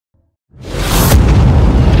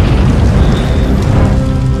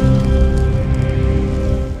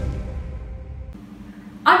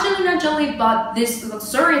actually bought this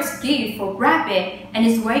luxurious gift for Brad Pitt and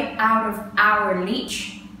is way out of our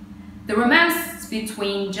reach. The romance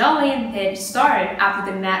between Jolie and Pitt started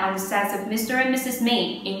after they met on the sets of Mr. and Mrs.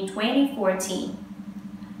 Maid in 2014.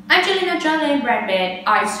 Angelina Jolie and Brad Pitt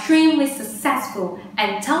are extremely successful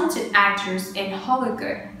and talented actors in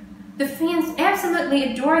Hollywood. The fans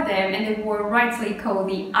absolutely adore them and they were rightly called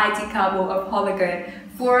the IT couple of Hollywood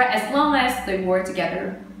for as long as they were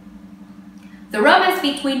together. The romance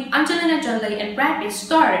between Angelina Jolie and Brad Pitt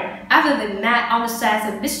started after they met on the sets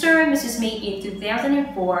of Mr. and Mrs. Maid in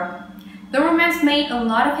 2004. The romance made a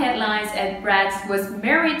lot of headlines as Brad was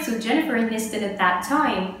married to Jennifer Aniston at that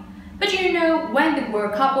time. But you know, when they were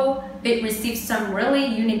a couple, they received some really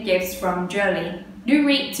unique gifts from Jolie. Do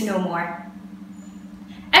read to know more.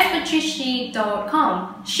 As per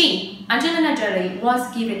Chichi.com, Angelina Jolie,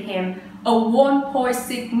 once given him a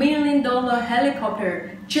 $1.6 million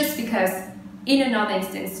helicopter just because, in another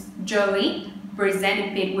instance, Jolie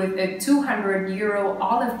presented Pitt with a €200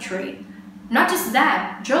 olive tree. Not just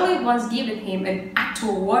that, Jolie once given him an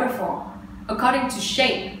actual waterfall. According to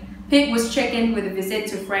She, Pitt was check-in with a visit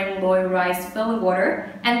to Frank Lloyd Wright's Filling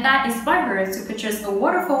Water, and that inspired her to purchase a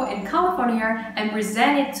waterfall in California and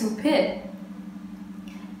present it to Pitt.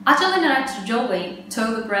 Angelina Jolie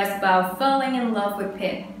told the press about falling in love with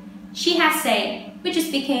Pitt. She had said, "We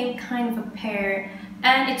just became kind of a pair,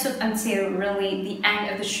 and it took until really the end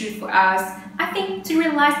of the shoot for us, I think, to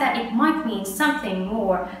realize that it might mean something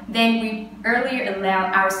more than we earlier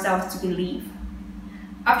allowed ourselves to believe."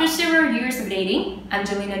 After several years of dating,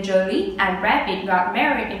 Angelina Jolie and Brad Pitt got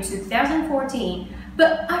married in 2014,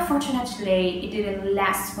 but unfortunately, it didn't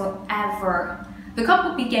last forever. The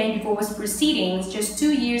couple began divorce proceedings just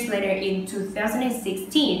 2 years later in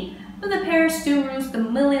 2016, but the pair still rules the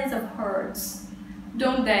millions of hearts.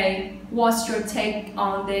 Don't they? What's your take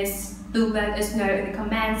on this? Do let us know in the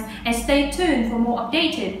comments and stay tuned for more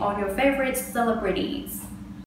updated on your favorite celebrities.